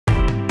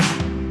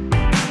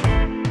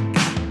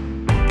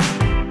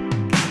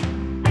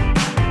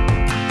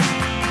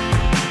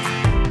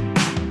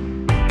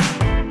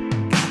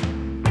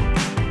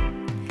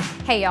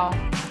Hey y'all,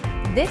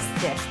 this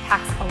dish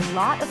packs a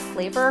lot of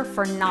flavor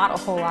for not a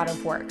whole lot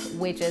of work,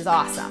 which is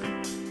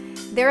awesome.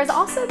 There is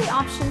also the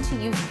option to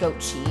use goat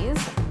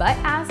cheese, but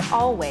as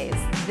always,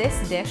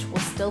 this dish will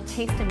still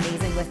taste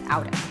amazing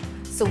without it.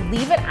 So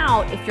leave it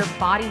out if your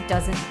body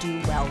doesn't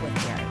do well with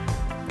dairy.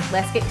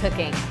 Let's get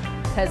cooking,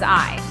 because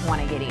I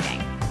want to get eating.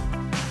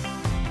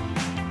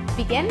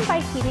 Begin by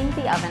heating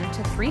the oven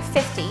to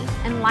 350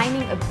 and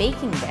lining a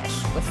baking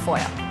dish with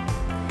foil.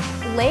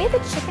 Lay the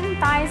chicken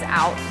thighs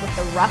out with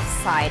the rough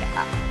side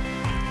up.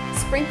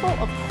 Sprinkle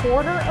a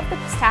quarter of the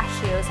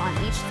pistachios on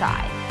each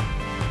thigh.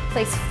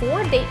 Place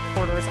 4 date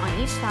quarters on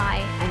each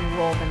thigh and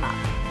roll them up.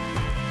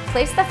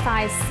 Place the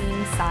thighs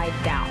seam side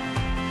down.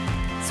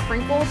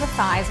 Sprinkle the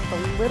thighs with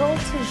a little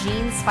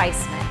tagine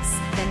spice mix,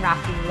 then wrap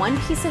 1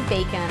 piece of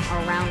bacon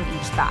around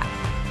each thigh.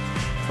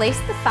 Place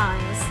the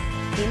thighs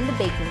in the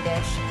baking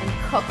dish and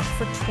cook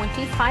for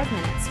 25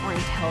 minutes or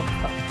until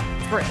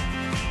cooked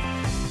through.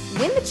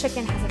 When the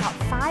chicken has about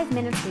 5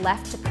 minutes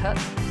left to cook,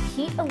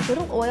 heat a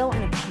little oil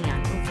in a pan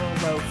over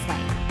a low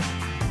flame.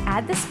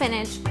 Add the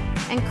spinach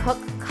and cook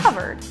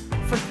covered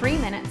for 3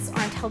 minutes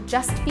or until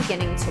just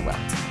beginning to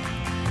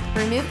wilt.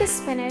 Remove the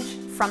spinach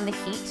from the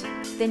heat,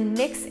 then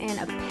mix in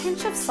a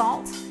pinch of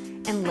salt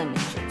and lemon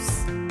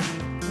juice.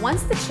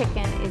 Once the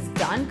chicken is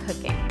done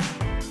cooking,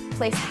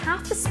 place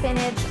half the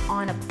spinach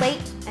on a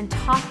plate and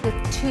top with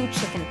 2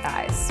 chicken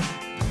thighs.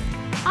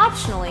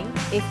 Optionally,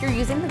 if you're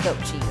using the goat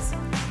cheese,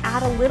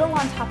 add a little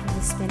on top of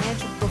the spinach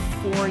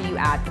before you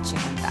add the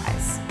chicken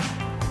thighs.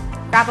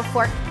 Grab a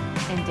fork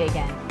and dig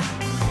in.